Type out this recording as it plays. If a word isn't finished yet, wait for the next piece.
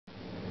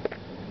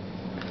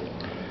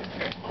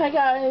Hi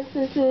guys,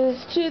 this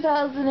is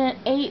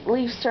 2008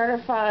 Leaf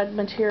Certified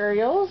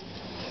Materials.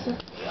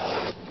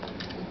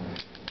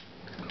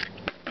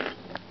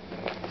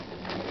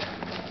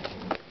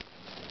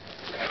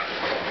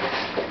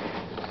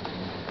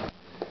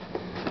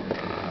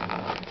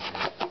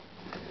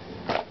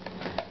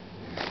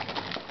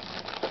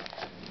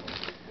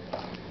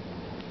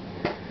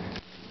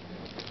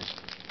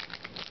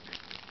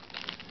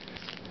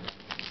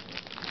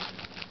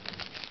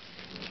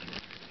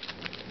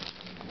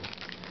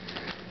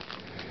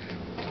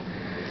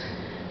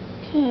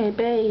 Okay,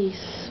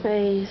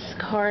 base,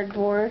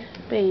 cardboard,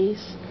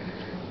 base,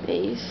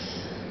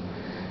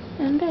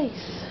 and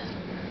base.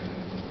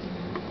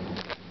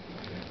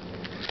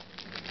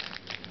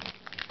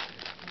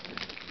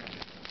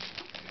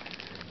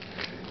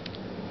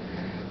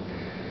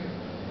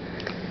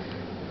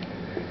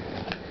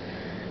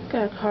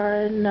 Got a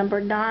card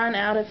number 9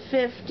 out of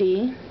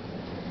 50.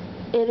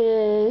 It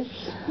is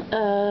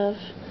of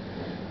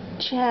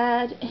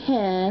Chad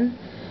Henne.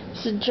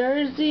 It's a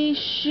jersey,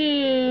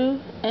 shoe,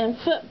 and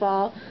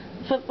football.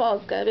 The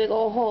football's got a big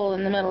old hole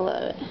in the middle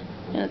of it,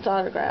 and it's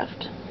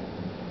autographed.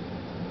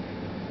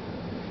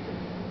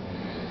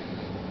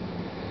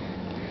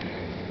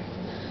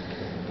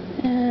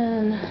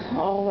 And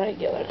all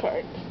regular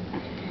cards.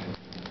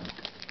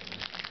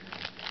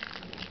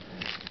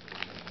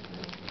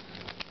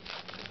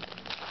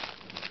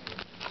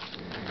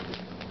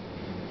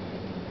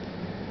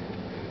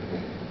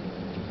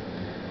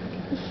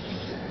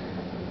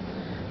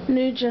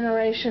 New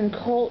Generation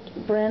Colt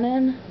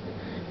Brennan,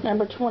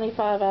 number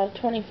 25 out of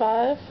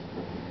 25,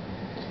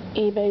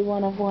 eBay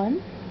 1 of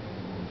 1,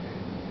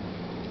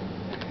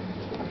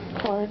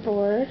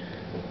 cardboard,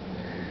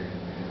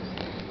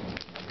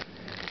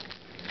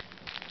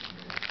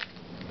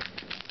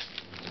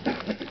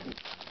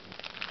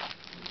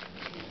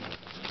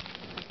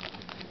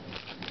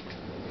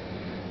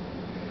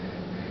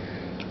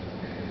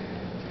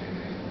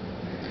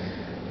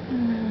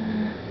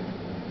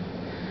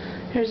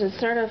 here's a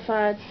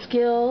Certified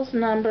Skills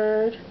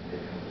numbered.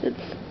 It's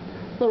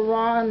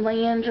LaRon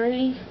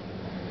Landry,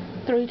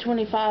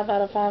 325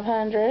 out of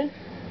 500.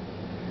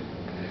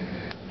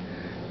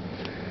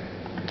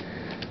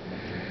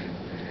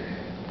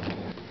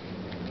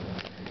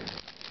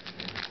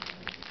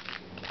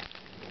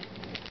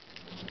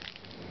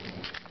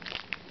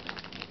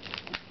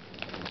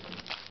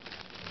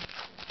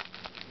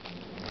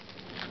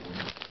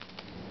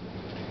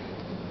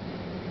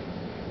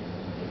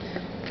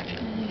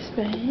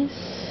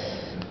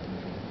 Base,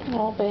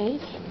 all base.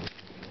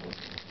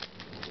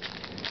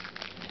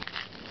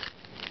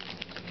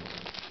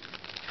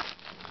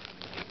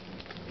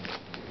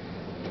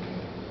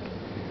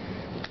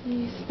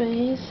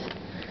 Base.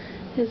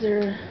 Here's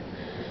our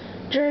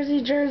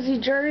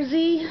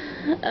jersey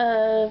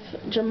of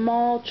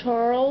Jamal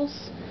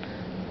Charles,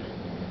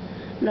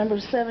 number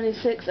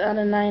 76 out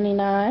of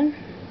 99.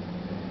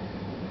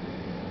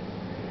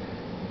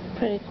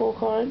 Pretty cool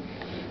card.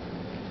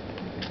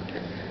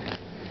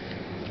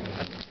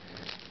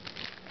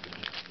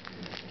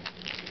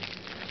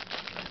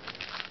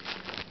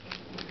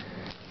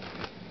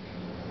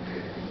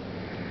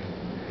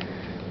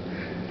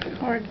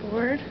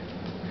 Cardboard.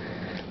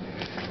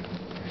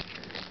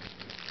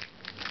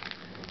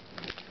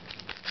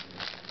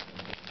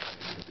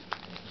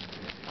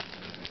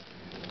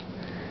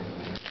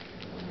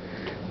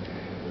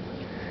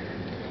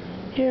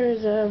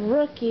 Here's a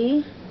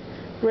rookie,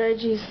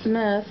 Reggie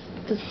Smith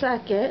II,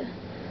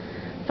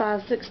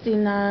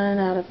 569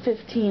 out of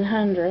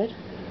 1500.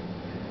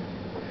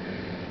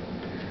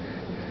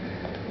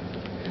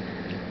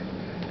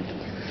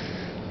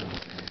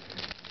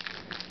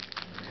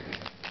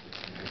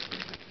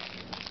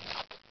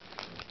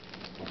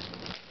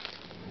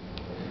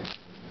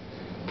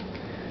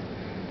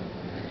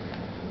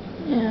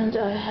 And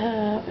I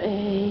have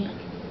a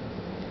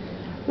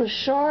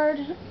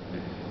Rashard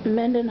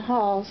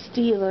Mendenhall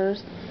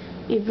Steelers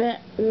event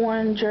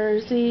worn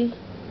jersey,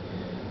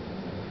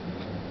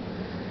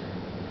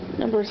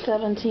 number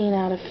 17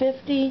 out of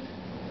 50.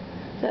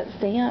 That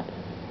stamp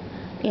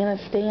and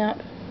a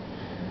stamp.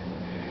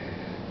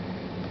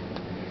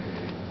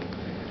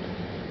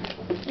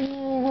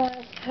 And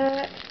last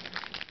pack.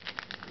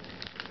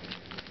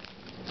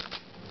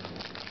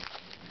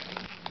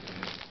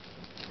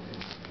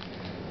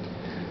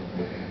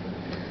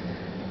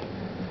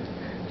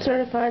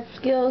 Certified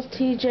Skills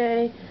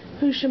TJ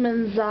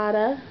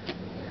Houshmandzadeh,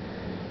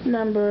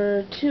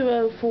 number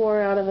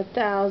 204 out of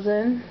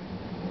 1,000.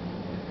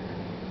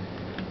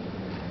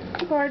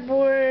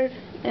 Cardboard,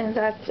 and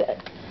that's it.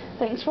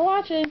 Thanks for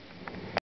watching.